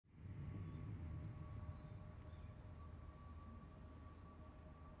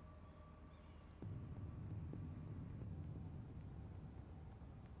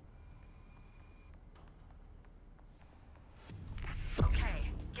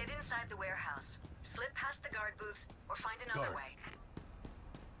inside the warehouse. Slip past the guard booths or find another way.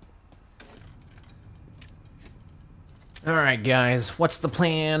 Alright guys, what's the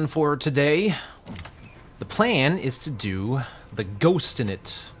plan for today? The plan is to do the Ghost in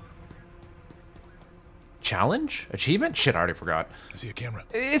It challenge? Achievement? Shit, I already forgot. I see a camera.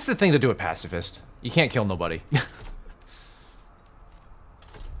 It's the thing to do at Pacifist. You can't kill nobody.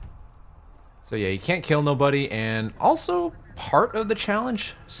 So yeah, you can't kill nobody, and also part of the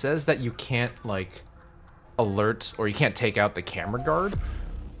challenge says that you can't, like, alert, or you can't take out the camera guard,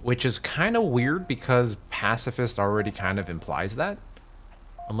 which is kind of weird because Pacifist already kind of implies that.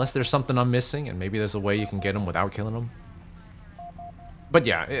 Unless there's something I'm missing, and maybe there's a way you can get him without killing him. But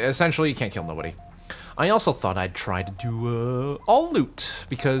yeah, essentially you can't kill nobody. I also thought I'd try to do all loot,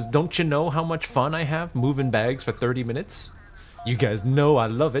 because don't you know how much fun I have moving bags for 30 minutes? You guys know I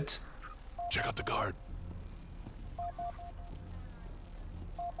love it. Check out the guard.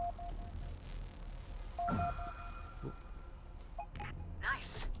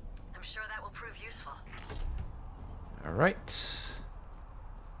 Nice. I'm sure that will prove useful. Alright. Let's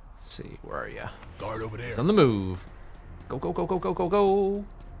see, where are ya? Guard over there. It's on the move. Go, go, go, go, go, go, go.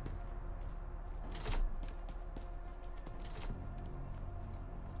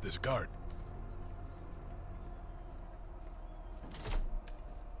 There's a guard.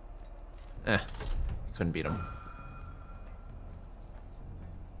 Couldn't beat him.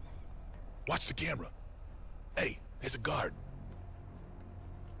 Watch the camera. Hey, there's a guard.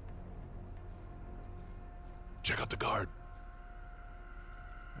 Check out the guard.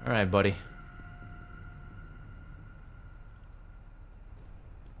 Alright, buddy.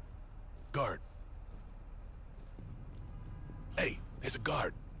 Guard. Hey, there's a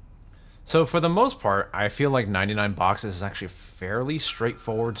guard. So for the most part, I feel like 99 boxes is actually a fairly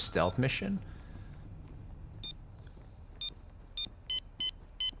straightforward stealth mission.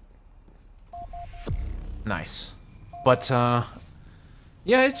 Nice. But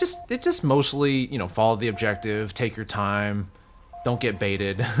yeah, it just mostly, you know, follow the objective, take your time, don't get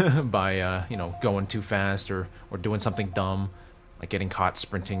baited by you know, going too fast or doing something dumb, like getting caught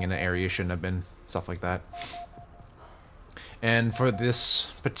sprinting in an area you shouldn't have been, stuff like that. And for this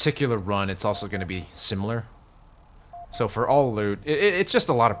particular run, it's also going to be similar. So for all loot, it's just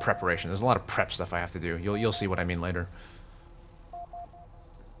a lot of preparation. There's a lot of prep stuff I have to do. You'll see what I mean later.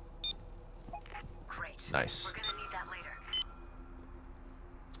 Great. Nice. We're gonna need that later.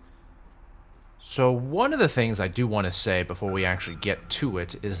 So one of the things I do want to say before we actually get to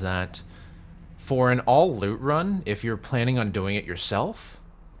it is that for an all loot run, if you're planning on doing it yourself,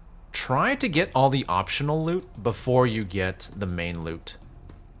 try to get all the optional loot before you get the main loot.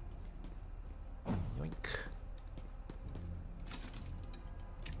 Yoink.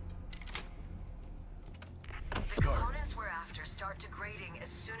 The components we're after start degrading as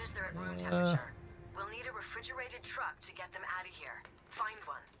soon as they're at room temperature. We'll need a refrigerated truck to get them out of here. Find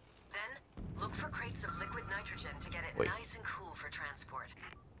one. Then, look for crates of liquid nitrogen to get it nice and cool for transport.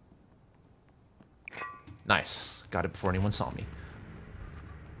 Nice. Got it before anyone saw me.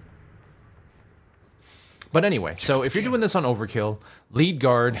 But anyway, so if you're doing this on Overkill, lead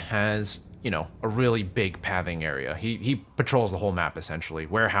guard has, you know, a really big pathing area. He patrols the whole map, essentially.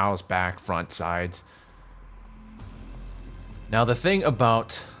 Warehouse, back, front, sides. Now, the thing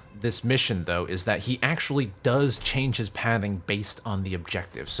about this mission, though, is that he actually does change his pathing based on the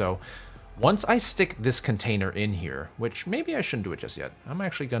objective. So, once I stick this container in here, which maybe I shouldn't do it just yet. I'm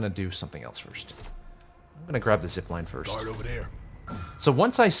actually going to do something else first. I'm going to grab the zipline first. Guard over there. So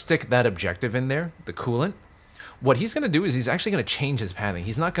once I stick that objective in there, the coolant, what he's going to do is he's actually going to change his pathing.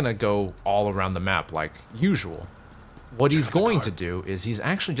 He's not going to go all around the map like usual. What he's going to do is he's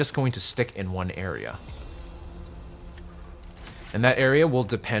actually just going to stick in one area. And that area will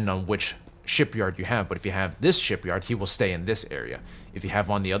depend on which shipyard you have. But if you have this shipyard, he will stay in this area. If you have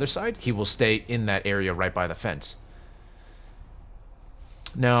on the other side, he will stay in that area right by the fence.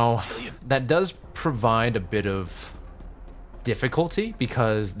 Now, that does provide a bit of difficulty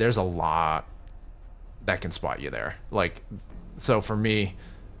because there's a lot that can spot you there. Like, so for me,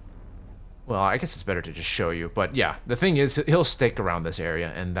 well, I guess it's better to just show you. But yeah, the thing is, he'll stick around this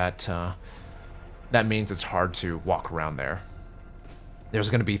area, and that means it's hard to walk around there. There's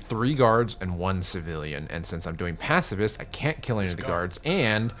going to be 3 guards and 1 civilian, and since I'm doing Pacifist, I can't kill any of the guards,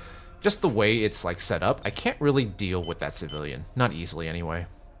 and just the way it's like set up, I can't really deal with that civilian. Not easily, anyway.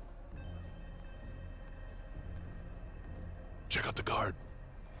 Check out the guard.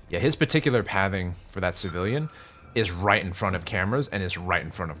 Yeah, his particular pathing for that civilian is right in front of cameras and is right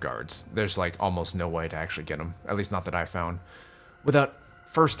in front of guards. There's like almost no way to actually get him, at least not that I found, without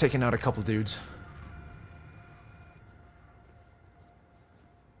first taking out a couple dudes.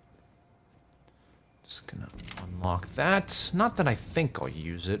 Just gonna unlock that. Not that I think I'll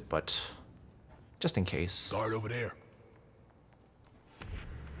use it, but just in case. Guard over there.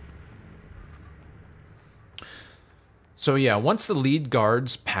 So yeah, once the lead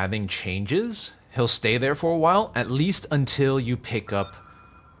guard's pathing changes, he'll stay there for a while, at least until you pick up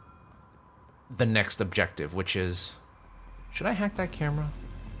the next objective, which is... Should I hack that camera?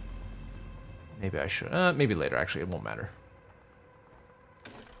 Maybe I should. Maybe later, actually. It won't matter.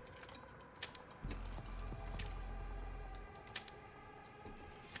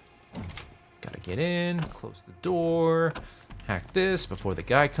 Gotta get in, close the door, hack this before the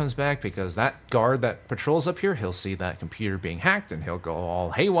guy comes back, because that guard that patrols up here, he'll see that computer being hacked and he'll go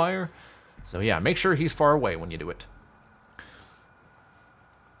all haywire. So yeah, make sure he's far away when you do it.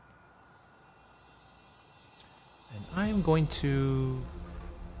 And I'm going to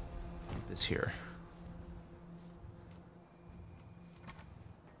do this here.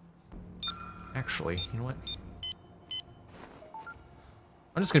 Actually, you know what?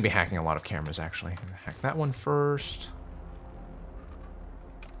 I'm just going to be hacking a lot of cameras, actually. I'm going to hack that one first.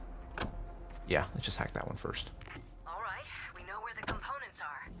 Yeah, let's just hack that one first. All right, we know where the components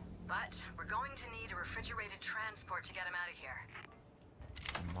are, but we're going to need a refrigerated transport to get them out of here.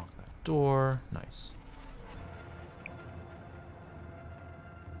 Unlock that door. Nice.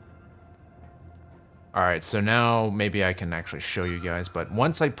 Alright, so now maybe I can actually show you guys, but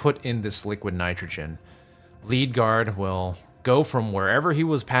once I put in this liquid nitrogen, lead guard will go from wherever he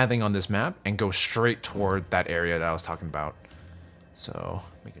was pathing on this map and go straight toward that area that I was talking about. So,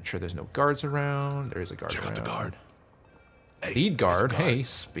 making sure there's no guards around. There is a guard around. Check out the guard. Hey, Lead guard. Hey,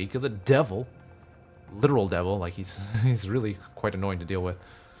 speak of the devil. Literal devil, like he's really quite annoying to deal with.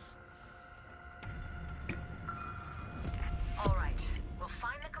 All right, we'll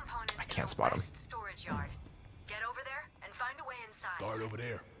find the components. I can't spot him. Storage yard. Get over there and find a way inside. Guard over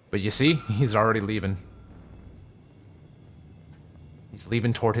there. But you see, he's already leaving. He's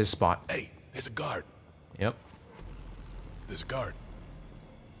leaving toward his spot. Hey, there's a guard. Yep. There's a guard.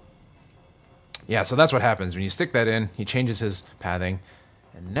 Yeah, so that's what happens. When you stick that in, he changes his pathing.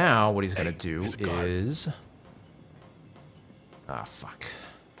 And now what he's going to do is... Ah, fuck.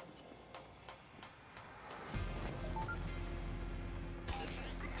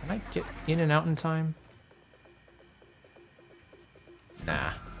 Can I get in and out in time?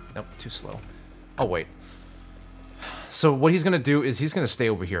 Nah. Nope, too slow. Oh, wait. So what he's going to do is he's going to stay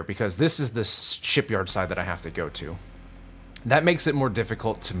over here because this is the shipyard side that I have to go to. That makes it more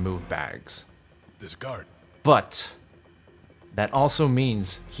difficult to move bags. There's a guard. But that also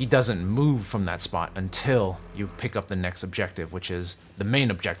means he doesn't move from that spot until you pick up the next objective, which is the main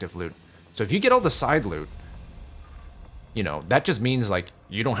objective loot. So if you get all the side loot, you know, that just means, like,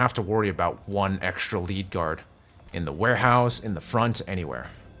 you don't have to worry about one extra lead guard in the warehouse, in the front, anywhere.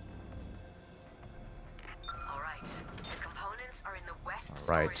 All right. The components are in the west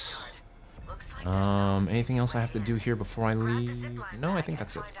Right. storage yard. Looks like there's no Anything else I have to do here before I Grab the leave? zipline No, I bag think and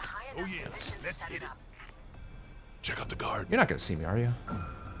that's it. find a high Oh, enough yeah. position to Let's set get it. up. Check out the guard. You're not going to see me, are you?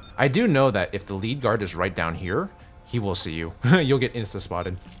 I do know that if the lead guard is right down here, he will see you. You'll get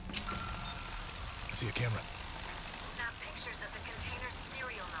insta-spotted. I see a camera. Snap pictures of the container's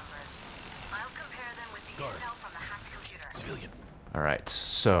serial numbers. I'll compare them with the Guard. intel from the hacked computer. Civilian. Alright,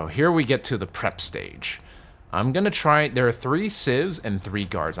 so here we get to the prep stage. I'm going to try... There are 3 civs and 3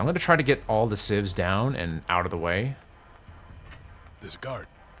 guards. I'm going to try to get all the civs down and out of the way. There's a guard.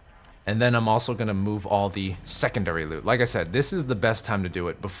 And then I'm also going to move all the secondary loot. Like I said, this is the best time to do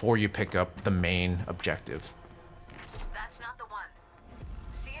it before you pick up the main objective. That's not the one.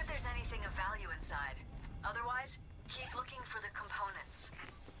 See if there's anything of value inside. Otherwise, keep looking for the components.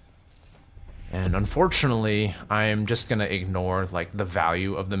 And unfortunately, I am just going to ignore, like, the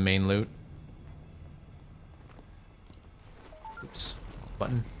value of the main loot. Oops.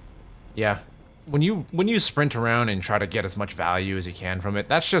 Button. Yeah. When you sprint around and try to get as much value as you can from it,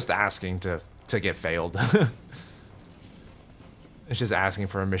 that's just asking to get failed. It's just asking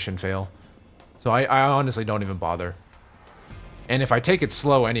for a mission fail. So I honestly don't even bother. And if I take it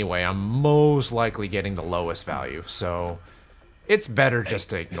slow anyway, I'm most likely getting the lowest value. So it's better just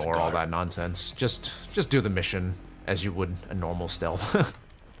to ignore all that nonsense. Just do the mission as you would a normal stealth.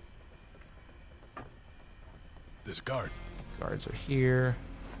 There's a guard. Guards are here.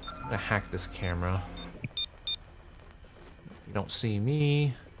 I'm gonna hack this camera. You don't see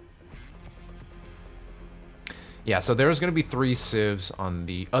me. Yeah, so there's gonna be 3 civs on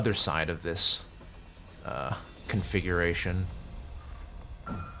the other side of this configuration.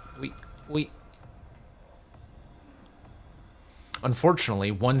 We.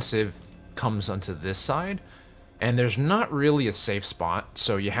 Unfortunately, one civ comes onto this side, And there's not really a safe spot,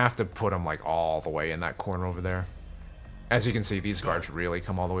 so you have to put them like all the way in that corner over there. As you can see, these guards really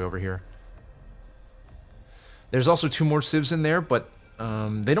come all the way over here. There's also 2 more civs in there, but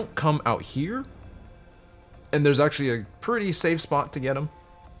they don't come out here. And there's actually a pretty safe spot to get them.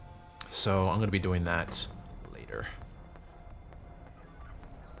 So I'm going to be doing that later.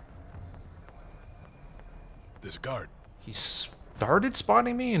 There's a guard. He started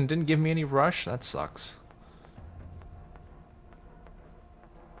spotting me and didn't give me any rush. That sucks.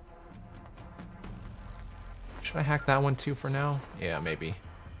 Should I hack that one too for now? Yeah, maybe.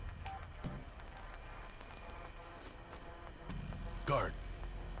 Guard.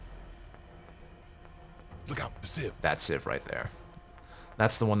 Look out, the sieve. That sieve right there.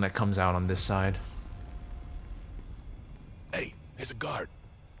 That's the one that comes out on this side. Hey, there's a guard.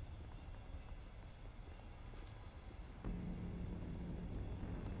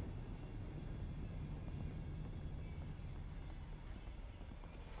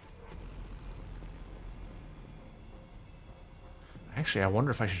 Actually, I wonder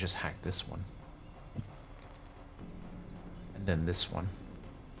if I should just hack this one. And then this one.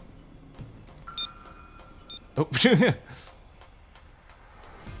 Oh.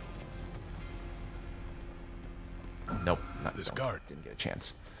 Nope. Not This no, guard. Didn't get a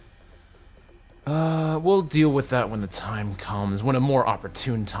chance. We'll deal with that when the time comes. When a more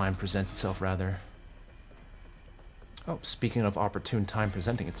opportune time presents itself, rather. Oh, speaking of opportune time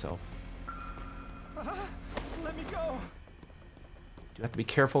presenting itself. Let me go. Do you have to be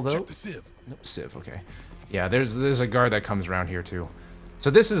careful, though? Check the sieve. Nope, Civ, okay. Yeah, there's a guard that comes around here, too.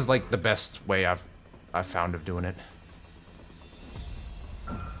 So this is, like, the best way I've found of doing it.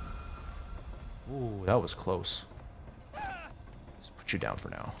 Ooh, that was close. Just put you down for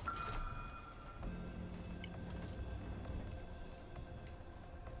now.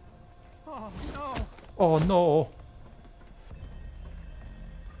 Oh no. Oh, no.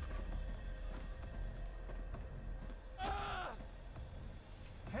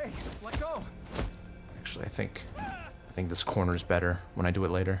 Hey, let go. Actually, I think this corner is better when I do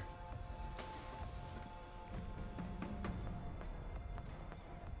it later.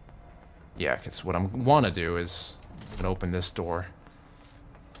 Yeah, because what I want to do is I'm gonna open this door.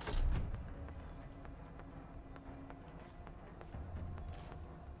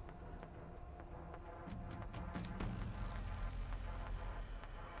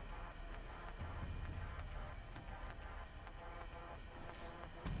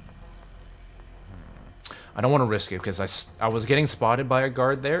 I don't want to risk it because I was getting spotted by a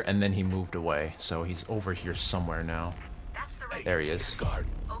guard there, and then he moved away. So he's over here somewhere now. That's the right There he is. Guard.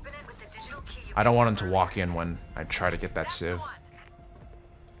 Open it with the digital key you I don't picked want up him to earlier. walk in when I try to get that That's the sieve. one.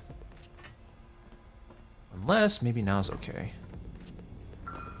 Unless, maybe now's okay.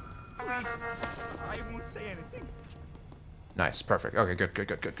 Please. I won't say anything. Nice, perfect. Okay,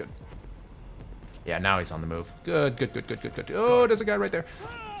 good. Yeah, now he's on the move. Good. Oh, there's a guy right there.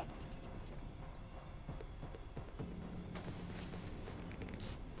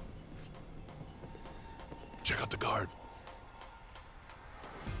 Check out the guard.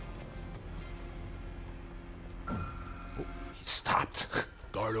 He stopped.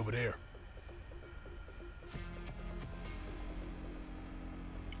 Guard over there.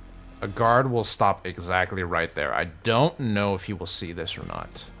 A guard will stop exactly right there. I don't know if he will see this or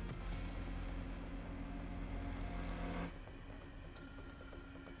not.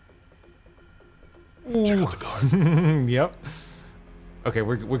 Check out the guard. Yep. Okay,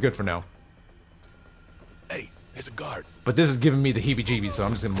 we're good for now. Hey, there's a guard. But this is giving me the heebie-jeebies, so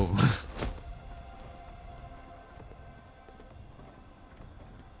I'm just gonna move him.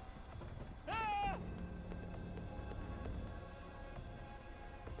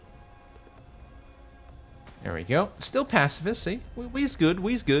 There we go. Still pacifist, see? We's good,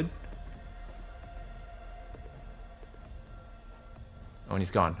 we's good. Oh, and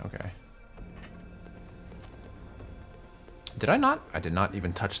he's gone. Okay. Did I not? I did not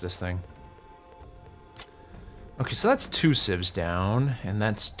even touch this thing. Okay, so that's 2 civs down, and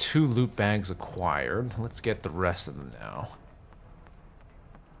that's 2 loot bags acquired. Let's get the rest of them now.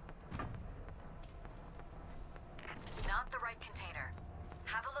 Not the right container.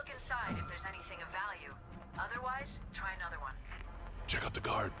 Have a look inside if there's anything of value. Otherwise, try another one. Check out the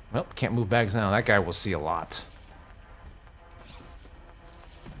guard. Well, can't move bags now. That guy will see a lot.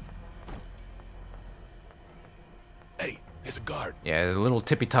 Hey, there's a guard. Yeah, the little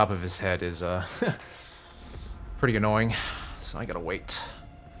tippy top of his head is, pretty annoying. So I gotta wait.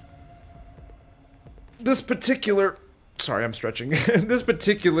 This particular... Sorry, I'm stretching. This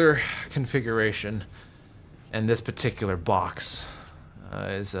particular configuration and this particular box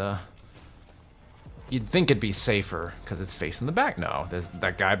is, You'd think it'd be safer because it's facing the back. No, there's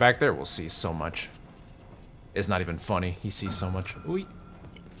that guy back there will see so much. It's not even funny. He sees so much. Ooh.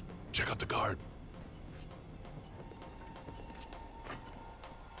 Check out the guard.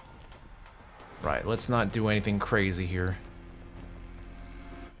 Right, let's not do anything crazy here.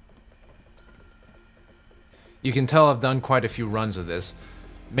 You can tell I've done quite a few runs of this.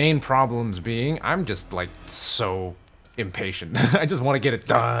 Main problems being, I'm just like so impatient. I just want to get it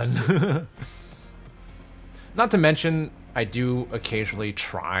done. Not to mention, I do occasionally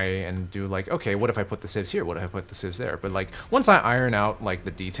try and do like, okay, what if I put the civs here? What if I put the civs there? But like, once I iron out like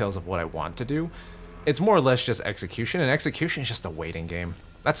the details of what I want to do, it's more or less just execution, and execution is just a waiting game.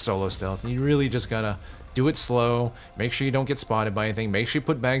 That's solo stealth. You really just gotta do it slow, make sure you don't get spotted by anything, make sure you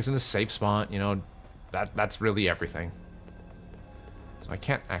put bags in a safe spot, you know, that's really everything. So I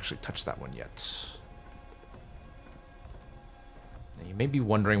can't actually touch that one yet. Now you may be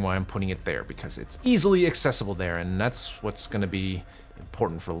wondering why I'm putting it there, because it's easily accessible there, and that's what's gonna be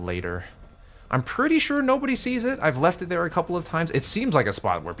important for later. I'm pretty sure nobody sees it. I've left it there a couple of times. It seems like a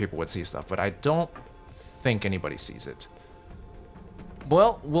spot where people would see stuff, but I don't think anybody sees it.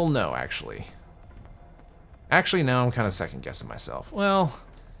 Well, we'll know, actually. Actually, now I'm kind of second-guessing myself. Well,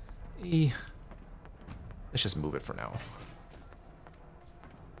 let's just move it for now.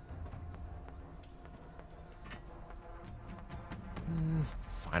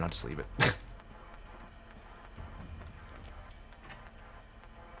 Fine, I'll just leave it.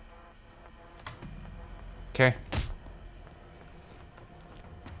 Okay.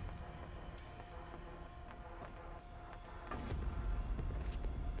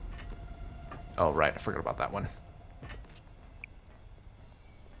 Oh, right, I forgot about that one.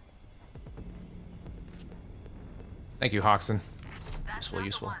 Thank you, Hoxton.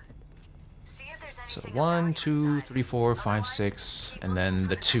 Useful. So 1, 2, 3, 4, 5, 6, and then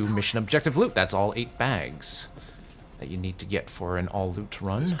the 2 mission objective loot. That's all 8 bags that you need to get for an all loot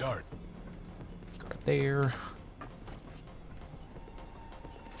run. This guard. Guard there.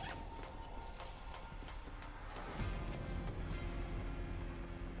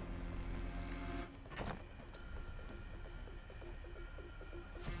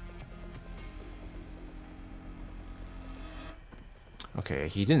 Okay,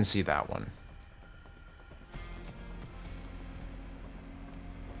 he didn't see that one.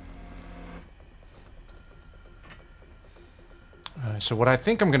 So what I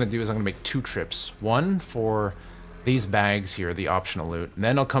think I'm going to do is I'm going to make 2 trips. One for these bags here, the optional loot. And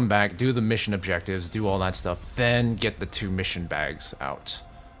then I'll come back, do the mission objectives, do all that stuff, then get the 2 mission bags out.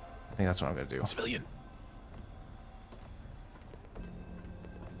 I think that's what I'm going to do. Civilian.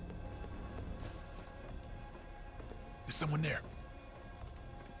 There's someone there.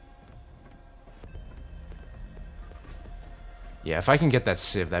 Yeah, if I can get that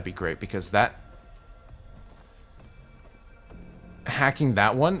civ, that'd be great, because that... Hacking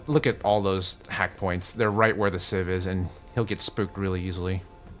that one, look at all those hack points. They're right where the civ is, and he'll get spooked really easily.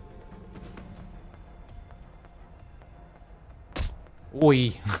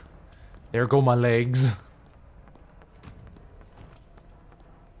 Oi! There go my legs.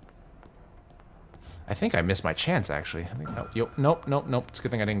 I think I missed my chance, actually. I think, nope. It's a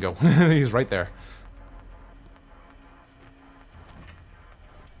good thing I didn't go. He's right there.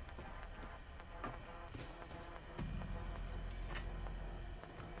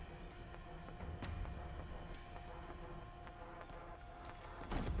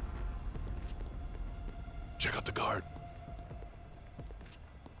 Check out the guard.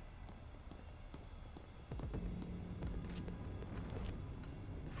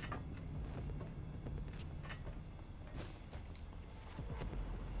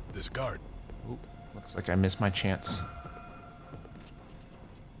 This guard. Ooh, looks like I missed my chance.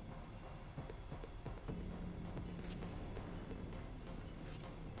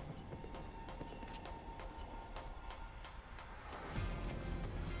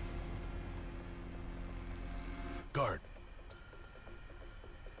 Guard.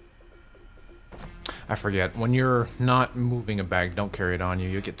 I forget, when you're not moving a bag, don't carry it on you.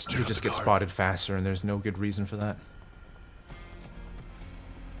 You just get spotted faster, and there's no good reason for that.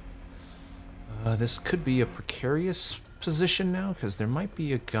 This could be a precarious position now, because there might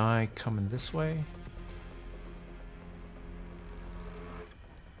be a guy coming this way.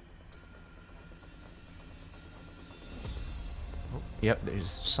 Oh, yep, there's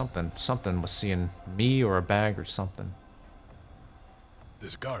something. Something was seeing me or a bag or something.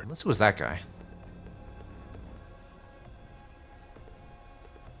 This guard. Unless it was that guy.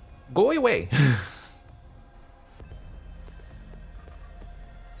 Go away!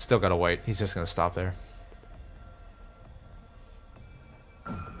 Still gotta wait. He's just gonna stop there.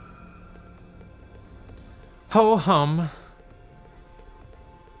 Ho hum.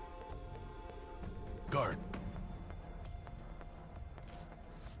 Guard.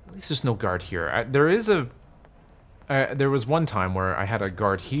 At least there's no guard here. There is a... there was one time where I had a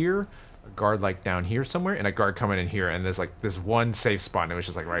guard here, a guard like down here somewhere, and a guard coming in here, and there's like this one safe spot, and it was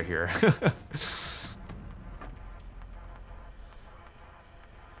just like right here.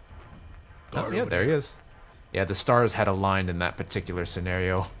 Oh, yeah, there he is. Yeah, the stars had aligned in that particular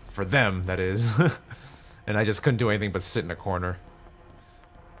scenario. For them, that is. And I just couldn't do anything but sit in a corner.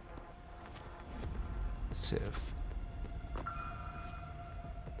 Civ.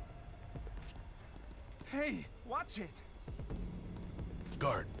 Hey, watch it.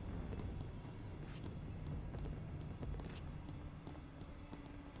 Guard.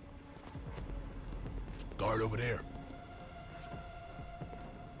 Guard over there.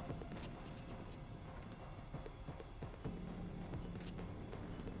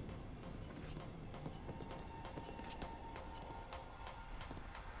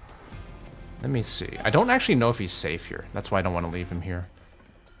 Let me see. I don't actually know if he's safe here. That's why I don't want to leave him here.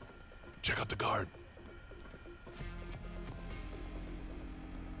 Check out the guard.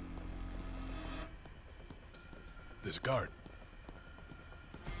 This guard.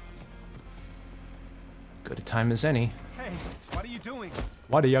 Good a time as any. Hey, what are you doing?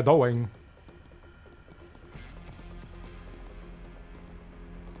 What are you doing?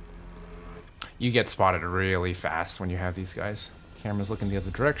 You get spotted really fast when you have these guys. Camera's looking the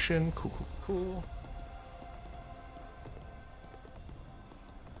other direction. Cool, cool, cool.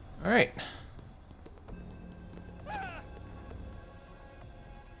 All right.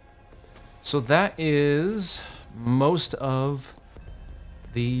 So that is most of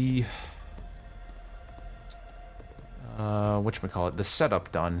the whatchamacallit, the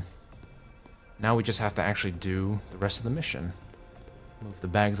setup done. Now we just have to actually do the rest of the mission. Move the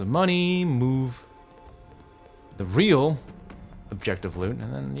bags of money, move the real objective loot,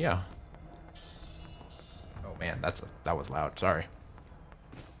 and then yeah. Oh man, that was loud. Sorry.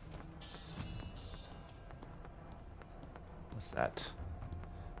 What's that?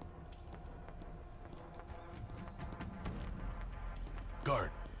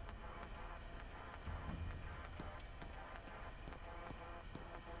 Guard.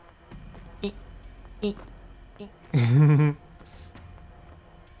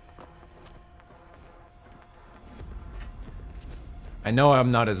 I know I'm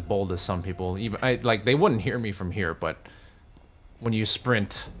not as bold as some people. Even like they wouldn't hear me from here, but when you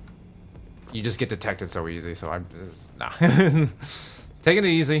sprint, you just get detected so easy. So I'm just, nah. Taking it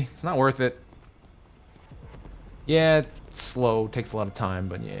easy. It's not worth it. Yeah, it's slow. Takes a lot of time,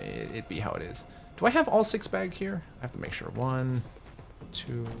 but yeah, it'd be how it is. Do I have all 6 bags here? I have to make sure. 1,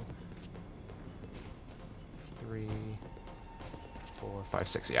 2, 3, 4, 5,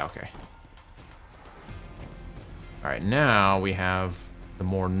 6. Yeah, okay. Alright, now we have the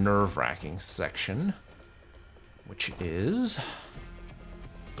more nerve-wracking section, which is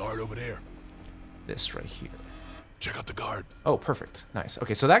Guard over there. this right here. Check out the guard. Oh, perfect. Nice.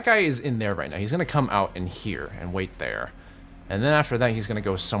 Okay, so that guy is in there right now. He's going to come out in here and wait there. And then after that, he's going to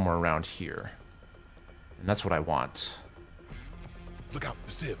go somewhere around here. And that's what I want. Look out,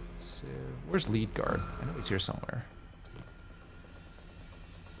 the Civ. So, where's lead guard? I know he's here somewhere.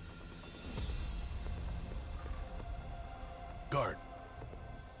 Guard.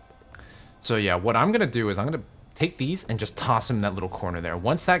 So yeah, what I'm going to do is I'm going to take these and just toss him in that little corner there.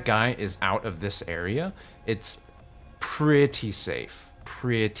 Once that guy is out of this area, it's pretty safe.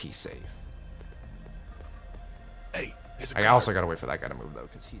 Pretty safe. Hey, there's a I guard. also got to wait for that guy to move, though,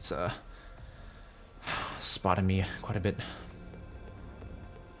 because he's spotting me quite a bit.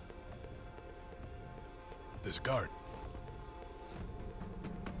 There's a guard.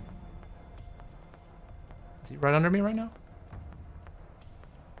 Is he right under me right now?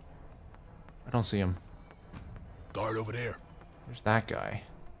 I don't see him. Guard over there. There's that guy.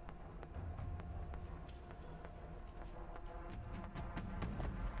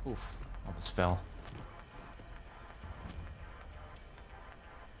 Oof. Almost fell.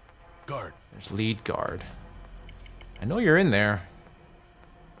 Guard. There's lead guard. I know you're in there.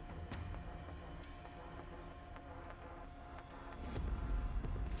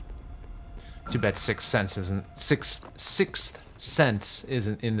 Too bad Sixth Sense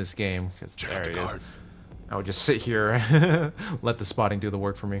isn't in this game, because Check there out the he is. guard. I would just sit here, let the spotting do the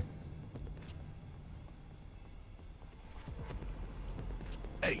work for me.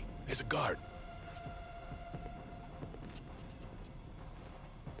 Hey, there's a guard.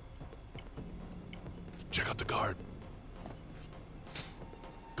 Check out the guard.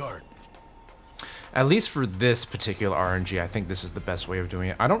 Guard. At least for this particular RNG, I think this is the best way of doing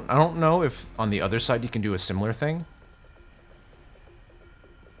it. I don't know if on the other side you can do a similar thing.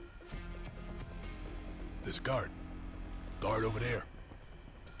 There's a guard. Guard over there.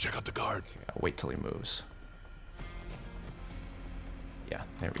 Check out the guard. Okay, I'll wait till he moves. Yeah,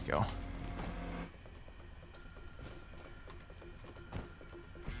 there we go.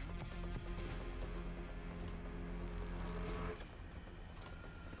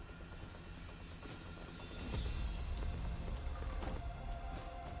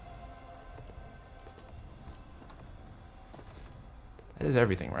 That is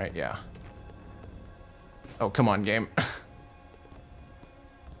everything, right? Yeah. Oh, come on, game.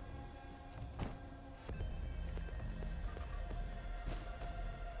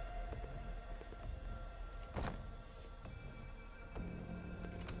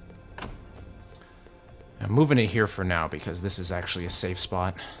 I'm moving it here for now because this is actually a safe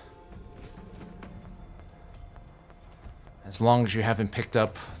spot. As long as you haven't picked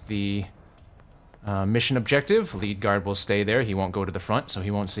up the mission objective, lead guard will stay there. He won't go to the front, so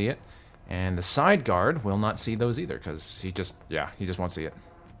he won't see it. And the side guard will not see those either because he just won't see it.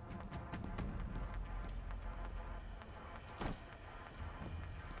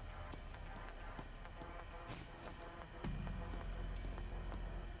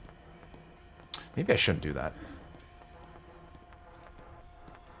 Maybe I shouldn't do that.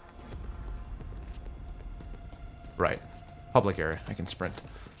 Right. Public area. I can sprint.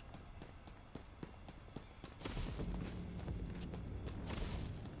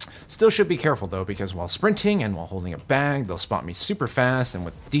 Still should be careful though, because while sprinting and while holding a bag, they'll spot me super fast, and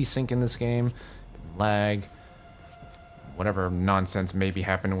with desync in this game, lag, whatever nonsense may be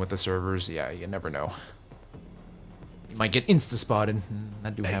happening with the servers, yeah, you never know. You might get insta-spotted.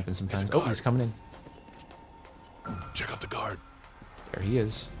 That do happen sometimes. Oh, he's coming in. Check out the guard. There he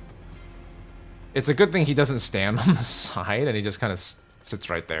is. It's a good thing he doesn't stand on the side, and he just kind of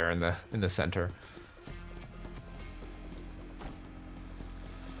sits right there in the center.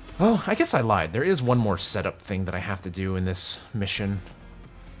 Oh, I guess I lied. There is one more setup thing that I have to do in this mission.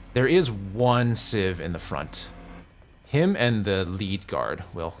 There is one civ in the front. Him and the lead guard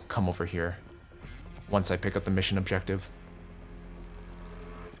will come over here once I pick up the mission objective.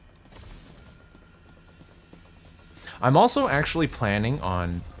 I'm also actually planning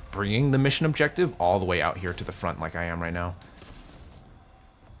on bringing the mission objective all the way out here to the front like I am right now.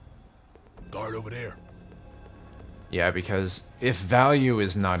 Guard over there. Yeah, because if value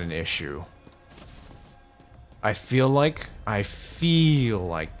is not an issue, I feel like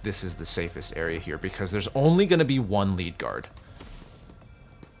this is the safest area here because there's only going to be one lead guard.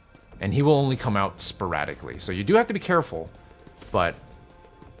 And he will only come out sporadically. So you do have to be careful, but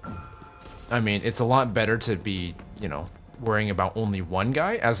I mean, it's a lot better to be, you know, worrying about only one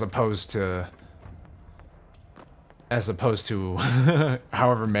guy as opposed to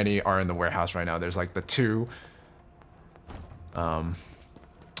however many are in the warehouse right now. There's like the two.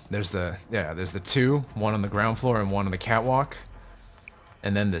 There's the two, one on the ground floor and one on the catwalk.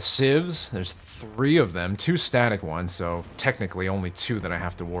 And then the civs, there's 3 of them, 2 static ones, so technically only 2 that I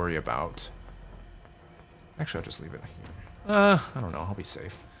have to worry about. Actually, I'll just leave it here. I don't know, I'll be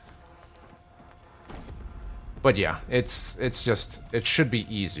safe. But yeah, it should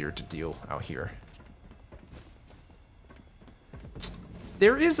be easier to deal out here.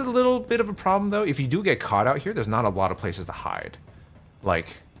 There is a little bit of a problem though. If you do get caught out here, there's not a lot of places to hide.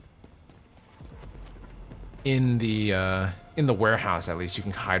 Like in the warehouse, at least, you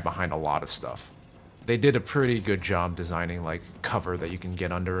can hide behind a lot of stuff. They did a pretty good job designing like cover that you can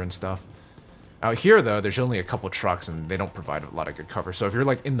get under and stuff. Out here though, there's only a couple trucks and they don't provide a lot of good cover. So if you're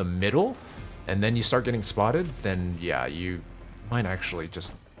like in the middle and then you start getting spotted, then yeah, you might actually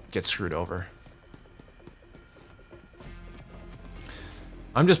just get screwed over.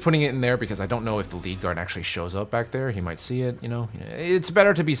 I'm just putting it in there because I don't know if the lead guard actually shows up back there. He might see it, you know. It's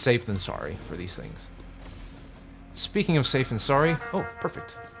better to be safe than sorry for these things. Speaking of safe and sorry... Oh,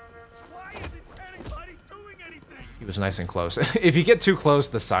 perfect. Why isn't anybody doing anything? He was nice and close. If you get too close,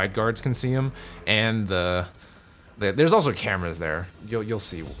 the side guards can see him. And there's also cameras there. You'll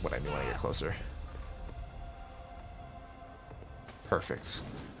see what I mean when I get closer. Perfect.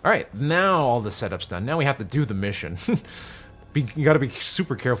 Alright, now all the setup's done. Now we have to do the mission. You gotta be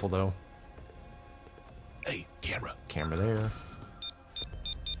super careful, though. Hey, camera. Camera there.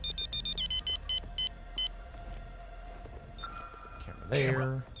 Camera there.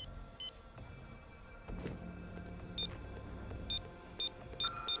 Camera.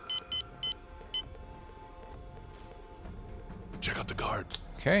 Check out the guard.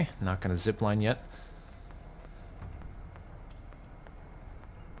 Okay, not gonna zip line yet.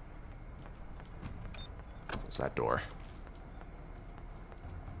 that door?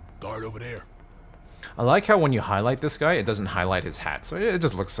 Guard over there. I like how when you highlight this guy, it doesn't highlight his hat, so it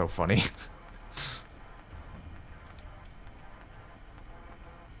just looks so funny.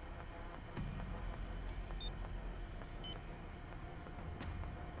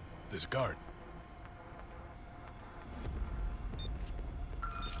 There's a guard.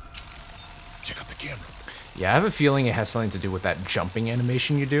 Check out the camera. Yeah, I have a feeling it has something to do with that jumping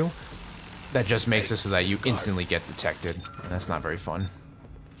animation you do. That just makes it so that you instantly get detected, and that's not very fun.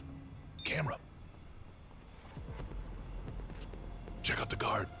 Camera. Check out the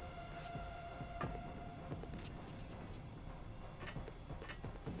guard.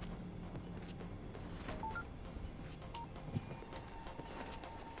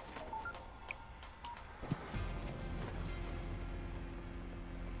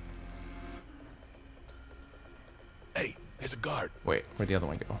 Hey, there's a guard. Wait, where'd the other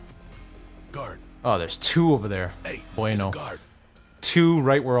one go? Guard. Oh, there's two over there. Hey, Bueno. there's a guard. Two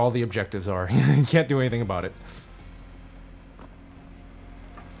right where all the objectives are. You can't do anything about it.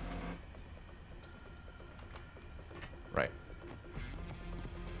 Right.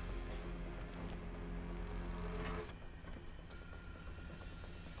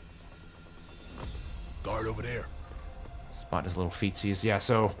 Guard over there. Spot his little feetsies. Yeah,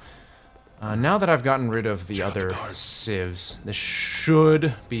 so now that I've gotten rid of the Check out the other guard. civs, this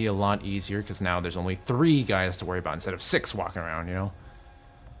should be a lot easier because now there's only 3 guys to worry about instead of 6 walking around, you know?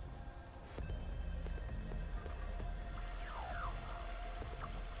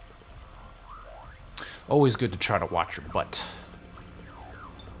 Always good to try to watch your butt.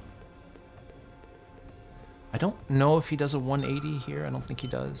 I don't know if he does a 180 here. I don't think he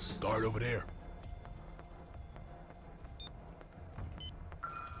does. Guard over there.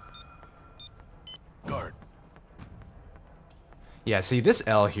 Guard. Yeah, see, this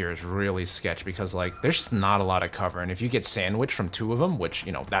L here is really sketch because, like, there's just not a lot of cover. And if you get sandwiched from 2 of them, which,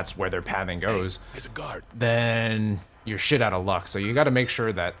 you know, that's where their pathing goes, There's a guard. then you're shit out of luck. So you got to make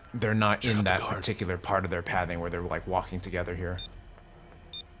sure that they're not Check in out the that guard. particular part of their pathing where they're, like, walking together here.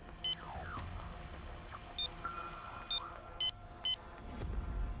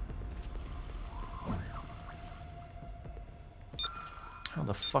 How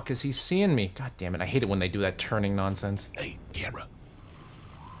the fuck is he seeing me? God damn it, I hate it when they do that turning nonsense. Hey, camera.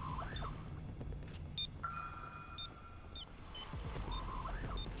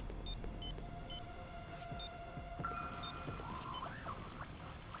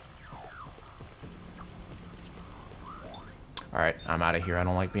 Alright, I'm out of here. I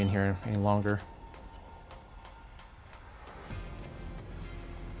don't like being here any longer.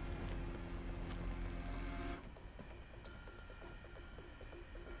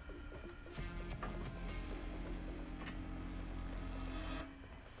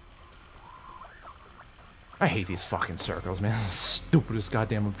 I hate these fucking circles, man. This is the stupidest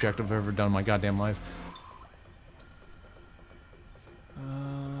goddamn objective I've ever done in my goddamn life.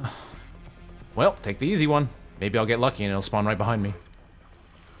 Well, take the easy one. Maybe I'll get lucky and it'll spawn right behind me.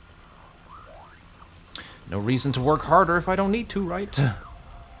 No reason to work harder if I don't need to, right?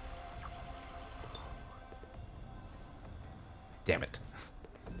 Damn it.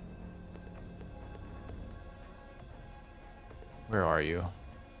 Where are you?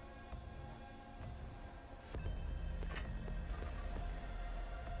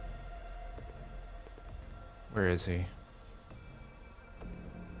 Where is he?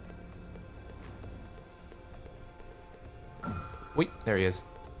 Wait, there he is.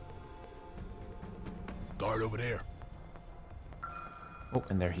 Guard over there. Oh,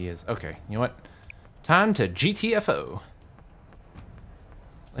 and there he is. Okay, you know what? Time to GTFO.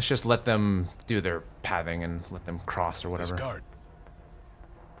 Let's just let them do their pathing and let them cross or There's whatever. a guard.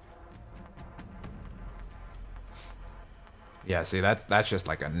 Yeah, see, that's just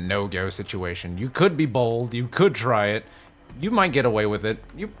like a no-go situation. You could be bold, you could try it, you might get away with it.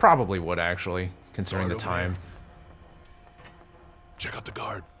 You probably would, actually, considering the Guard over there. time. Check out the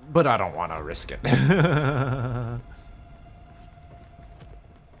guard. But I don't want to risk it.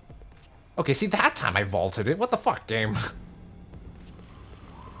 Okay, see, that time I vaulted it. What the fuck, game?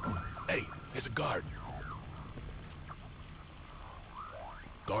 Hey, there's a guard.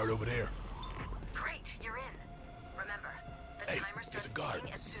 Guard over there. Great, you're in. Remember, the Hey, timer there's starts a guard.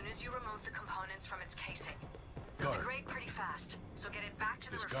 ticking as soon as you remove the components from its casing. They'll Guard. degrade pretty fast, so get it back to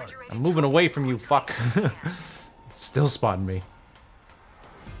the There's a guard. refrigerated. I'm moving truck away as from you, quickly fuck. as you can. Still spotting me.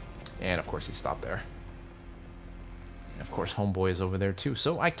 And of course he stopped there. And of course homeboy is over there too,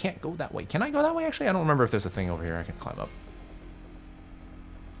 so I can't go that way. Can I go that way actually? I don't remember if there's a thing over here I can climb up.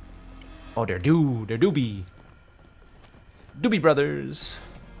 Oh, there do be. Doobie Brothers.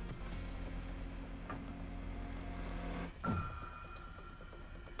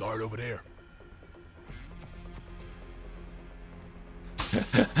 Guard over there.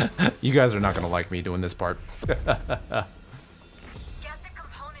 You guys are not gonna like me doing this part. Get the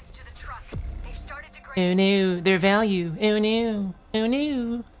components to the truck. They've started degrading. Oh no, their value. Oh no. Oh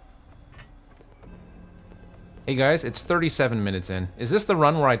no. Hey guys, it's 37 minutes in. Is this the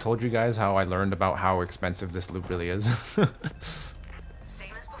run where I told you guys how I learned about how expensive this loot really is?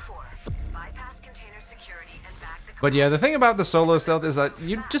 Same as before. Bypass container security and back the But yeah, the thing about the solo stealth is that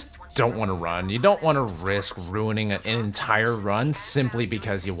you just don't want to run. You don't want to risk ruining an entire run simply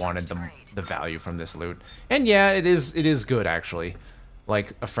because you wanted the value from this loot. And yeah, it is good actually.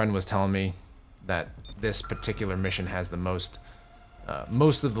 Like a friend was telling me that this particular mission has the most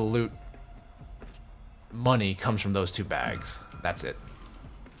of the loot money comes from those 2 bags. That's it.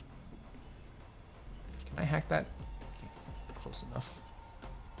 Can I hack that? Close enough.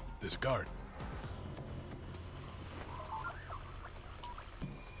 There's a guard.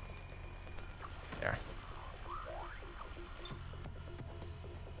 There.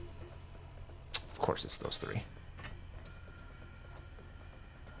 Of course it's those 3.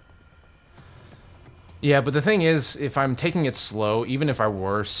 Yeah, but the thing is, if I'm taking it slow, even if I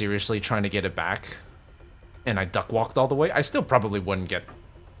were seriously trying to get it back, and I duck walked all the way, I still probably wouldn't get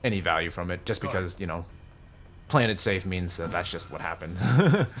any value from it, just because, you know, playing it safe means that that's just what happens.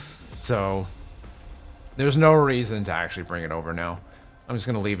 So, there's no reason to actually bring it over now. I'm just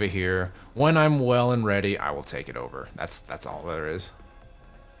going to leave it here. When I'm well and ready, I will take it over. That's all there is.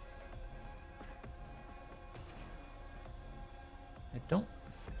 I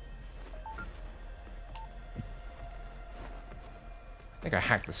think I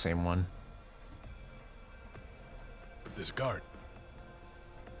hacked the same one. There's a guard.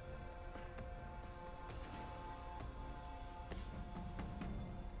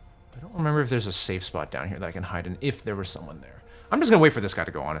 I don't remember if there's a safe spot down here that I can hide in if there was someone there. I'm just gonna wait for this guy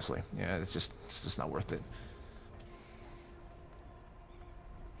to go, honestly. Yeah, it's just not worth it.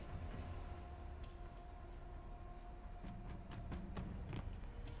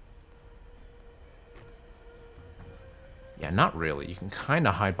 Yeah, not really. You can kind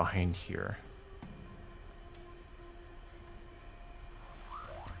of hide behind here.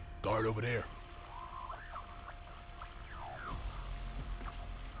 Guard over there.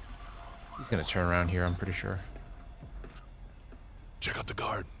 He's gonna turn around here, I'm pretty sure. Check out the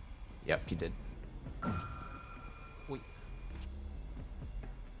guard. Yep, he did. Wait.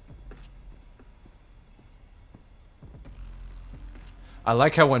 I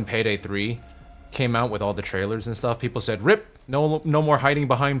like how when Payday 3 came out with all the trailers and stuff, people said, "Rip, no more hiding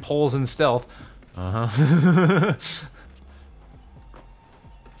behind poles and stealth." Uh-huh.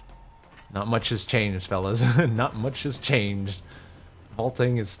 Not much has changed, fellas. Not much has changed.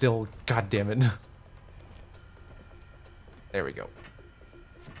 Vaulting is still, goddammit. There we go.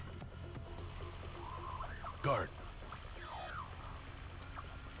 Guard.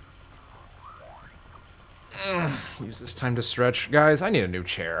 Use this time to stretch. Guys, I need a new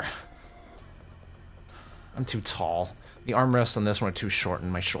chair. I'm too tall. The armrests on this one are too short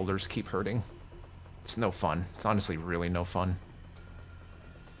and my shoulders keep hurting. It's no fun. It's honestly really no fun.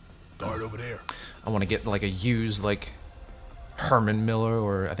 Guard over there. I want to get like a used like Herman Miller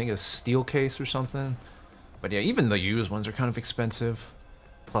or I think a steel case or something. But yeah, even the used ones are kind of expensive.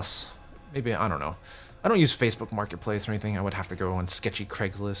 Plus, maybe, I don't know. I don't use Facebook Marketplace or anything. I would have to go on sketchy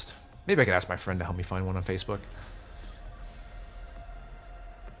Craigslist. Maybe I could ask my friend to help me find one on Facebook.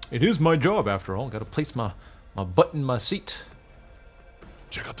 It is my job, after all. Gotta place my butt in my seat.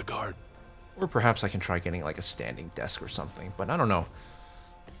 Check out the guard. Or perhaps I can try getting like a standing desk or something. But I don't know.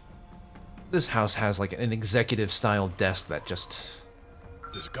 This house has like an executive style desk that just...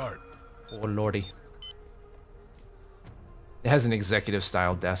 There's a guard. Oh lordy. It has an executive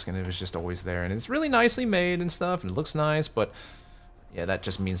style desk and it was just always there. And it's really nicely made and stuff and it looks nice, but... Yeah, that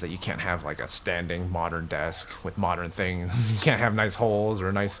just means that you can't have like a standing modern desk with modern things. You can't have nice holes or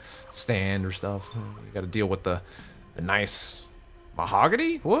a nice stand or stuff. You gotta deal with the nice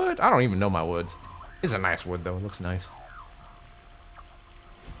mahogany wood? I don't even know my woods. It's a nice wood though, it looks nice.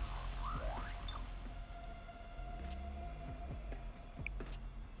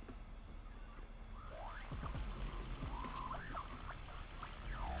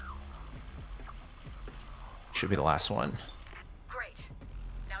 Should be the last one. Great.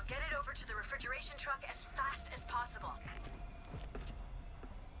 Now get it over to the refrigeration truck as fast as possible.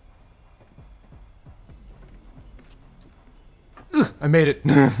 Ugh, I made it.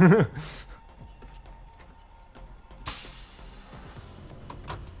 The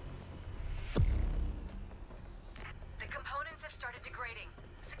components have started degrading.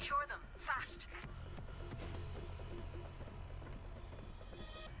 Secure them, fast.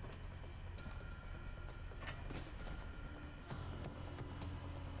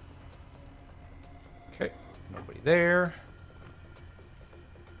 Okay, nobody there.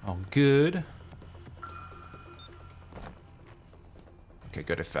 All good. Okay,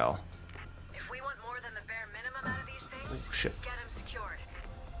 good, it fell. If we want more than the bare minimum out of these things, Oh, shit. get them secured.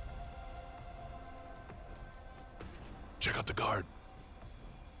 Check out the guard.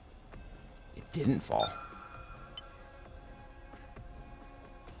 It didn't fall.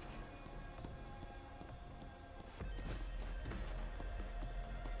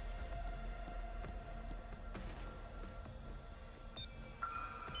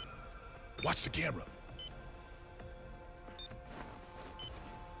 Watch the camera.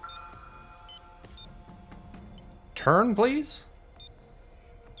 Turn, please.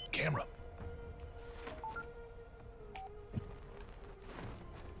 Camera.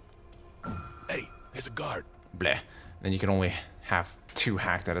 Hey, there's a guard. Bleh. Then you can only have 2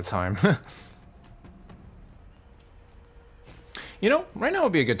 hacked at a time. You know, right now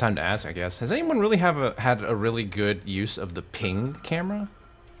would be a good time to ask, I guess. Has anyone really had a really good use of the ping camera?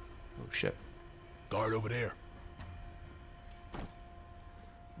 Oh, shit. Guard over there.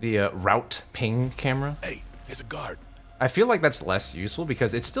 The route ping camera? Hey, there's a guard. I feel like that's less useful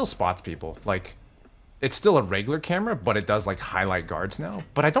because it still spots people. Like, it's still a regular camera, but it does, like, highlight guards now.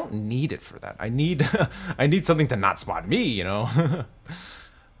 But I don't need it for that. I need I need something to not spot me, you know?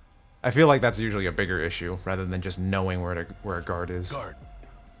 I feel like that's usually a bigger issue rather than just knowing where a guard is. Guard.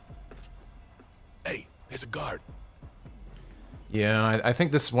 Hey, there's a guard. Yeah, I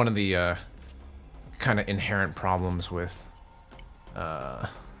think this is one of the kind of inherent problems with, I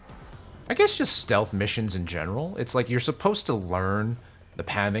guess just stealth missions in general. It's like you're supposed to learn the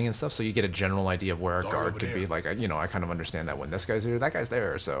pathing and stuff, so you get a general idea of where a guard could be. Like, you know, I kind of understand that when this guy's here, that guy's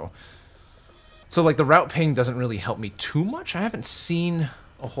there. So like the route ping doesn't really help me too much. I haven't seen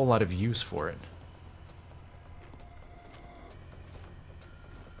a whole lot of use for it.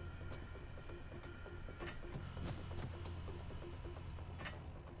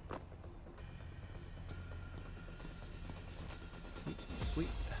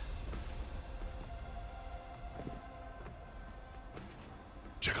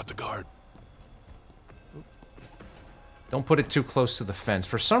 Check out the guard. Don't put it too close to the fence.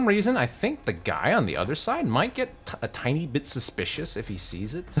 For some reason, I think the guy on the other side might get a tiny bit suspicious if he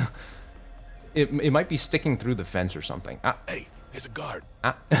sees it. It might be sticking through the fence or something. Ah. Hey, there's a guard.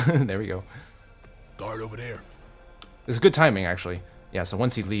 Ah. There we go. Guard over there. This is good timing, actually. Yeah, so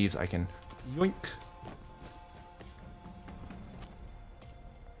once he leaves, I can yoink.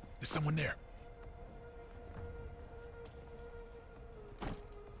 There's someone there.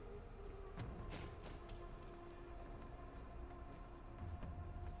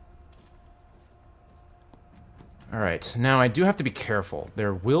 Alright, now I do have to be careful.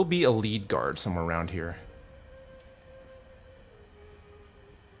 There will be a lead guard somewhere around here.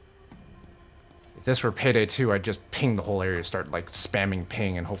 If this were Payday 2, I'd just ping the whole area, start like spamming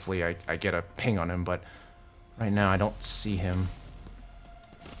ping, and hopefully I get a ping on him, but right now I don't see him.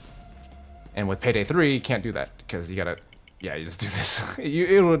 And with Payday 3, you can't do that, because you gotta, yeah, you just do this.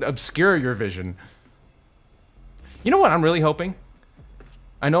 It would obscure your vision. You know what I'm really hoping?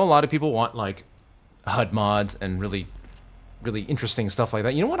 I know a lot of people want, like, HUD mods and really interesting stuff like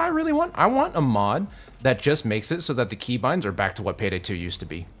that. You know what I really want? I want a mod that just makes it so that the keybinds are back to what Payday 2 used to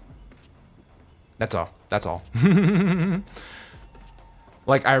be. That's all. That's all.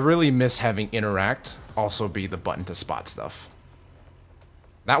 Like, I really miss having interact also be the button to spot stuff.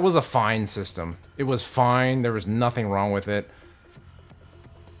 That was a fine system. It was fine. There was nothing wrong with it.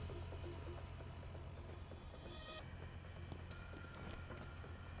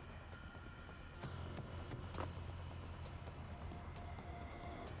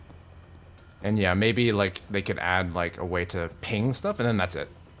 And yeah, maybe like they could add like a way to ping stuff, and then that's it.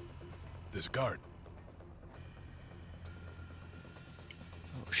 There's a guard.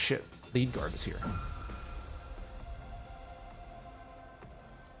 Oh shit, lead guard is here.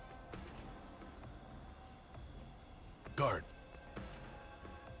 Guard.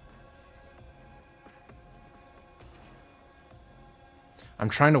 I'm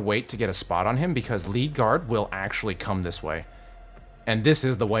trying to wait to get a spot on him because lead guard will actually come this way. And this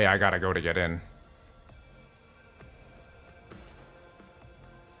is the way I gotta go to get in.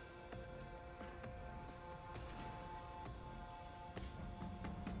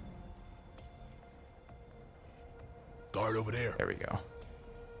 Guard over there. There we go.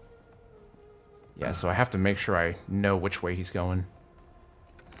 Yeah, so I have to make sure I know which way he's going.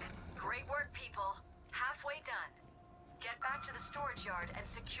 Great work, people. Halfway done. Get back to the storage yard and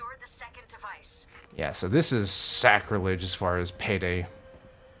secure the second device. Yeah, so this is sacrilege as far as Payday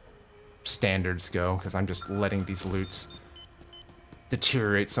standards go, because I'm just letting these loots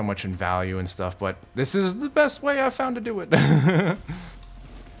deteriorate so much in value and stuff, but this is the best way I've found to do it.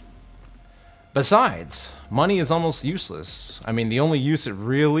 Besides, money is almost useless. I mean, the only use it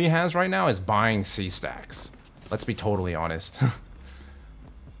really has right now is buying C-stacks. Let's be totally honest.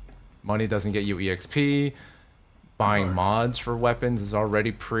 Money doesn't get you EXP. Buying mods for weapons is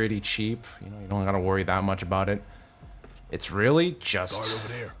already pretty cheap. You know, you don't gotta worry that much about it. It's really just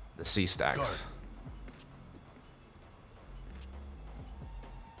the C-stacks.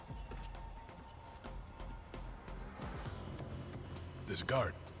 There's a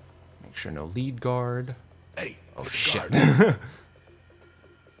guard. Make sure no lead guard. Hey, oh there's a shit. guard.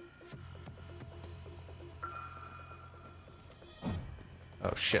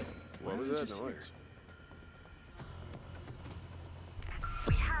 Oh shit. What was that noise?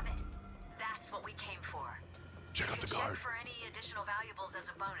 We have it. That's what we came for. Check out the guard. Check for any additional valuables as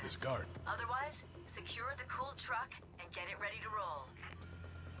a bonus. There's a guard. Otherwise, secure the cool truck and get it ready to roll.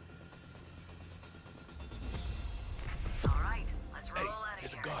 All right, let's roll Hey, out of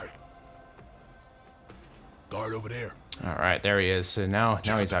there's here. a guard. Guard over there. All right, there he is. So now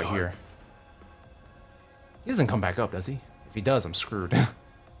he's out here. He doesn't come back up, does he? If he does, I'm screwed. I'm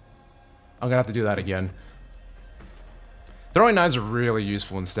gonna have to do that again. Throwing knives are really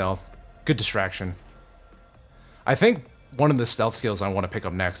useful in stealth. Good distraction. I think one of the stealth skills I want to pick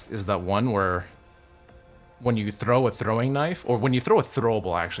up next is that one where when you throw a throwing knife, or when you throw a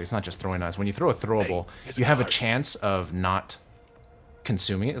throwable, actually, it's not just throwing knives. When you throw a throwable, you have a chance of not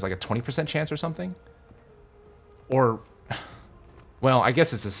consuming it. It's like a 20% chance or something. Or, well, I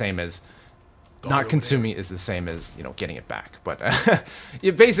guess it's the same as not consuming it is the same as, you know, getting it back. But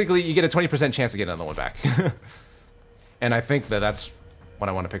you basically, you get a 20% chance to get another one back. And I think that's what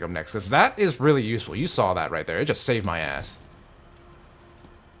I want to pick up next, because that is really useful. You saw that right there. It just saved my ass.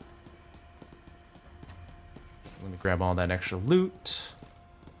 Let me grab all that extra loot.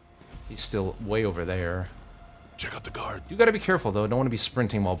 He's still way over there. Check out the guard. You gotta be careful, though. Don't want to be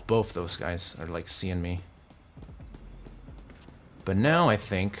sprinting while both those guys are, like, seeing me. But now I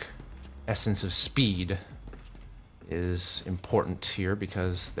think essence of speed is important here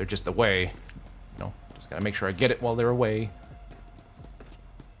because they're just away. You know, just gotta make sure I get it while they're away.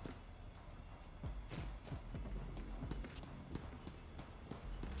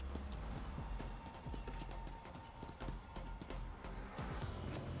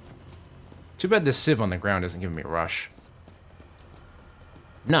 Too bad this sieve on the ground isn't giving me a rush.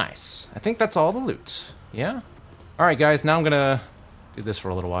 Nice. I think that's all the loot. Yeah? Alright, guys. Now I'm gonna do this for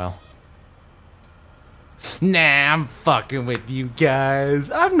a little while. Nah, I'm fucking with you guys.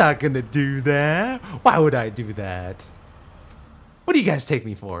 I'm not gonna do that. Why would I do that? What do you guys take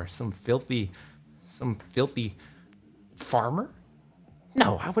me for? Some filthy farmer?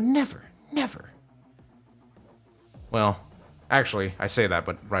 No, I would never. Well, actually, I say that,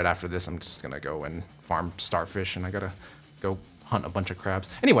 but right after this, I'm just gonna go and farm starfish, and I gotta go hunt a bunch of crabs.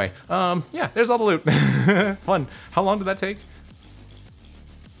 Anyway, yeah, there's all the loot. Fun. How long did that take?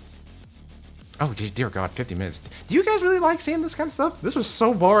 Oh, dear God, 50 minutes. Do you guys really like seeing this kind of stuff? This was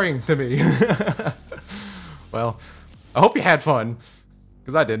so boring to me. Well, I hope you had fun,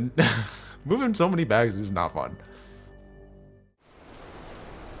 because I didn't. Moving so many bags is not fun.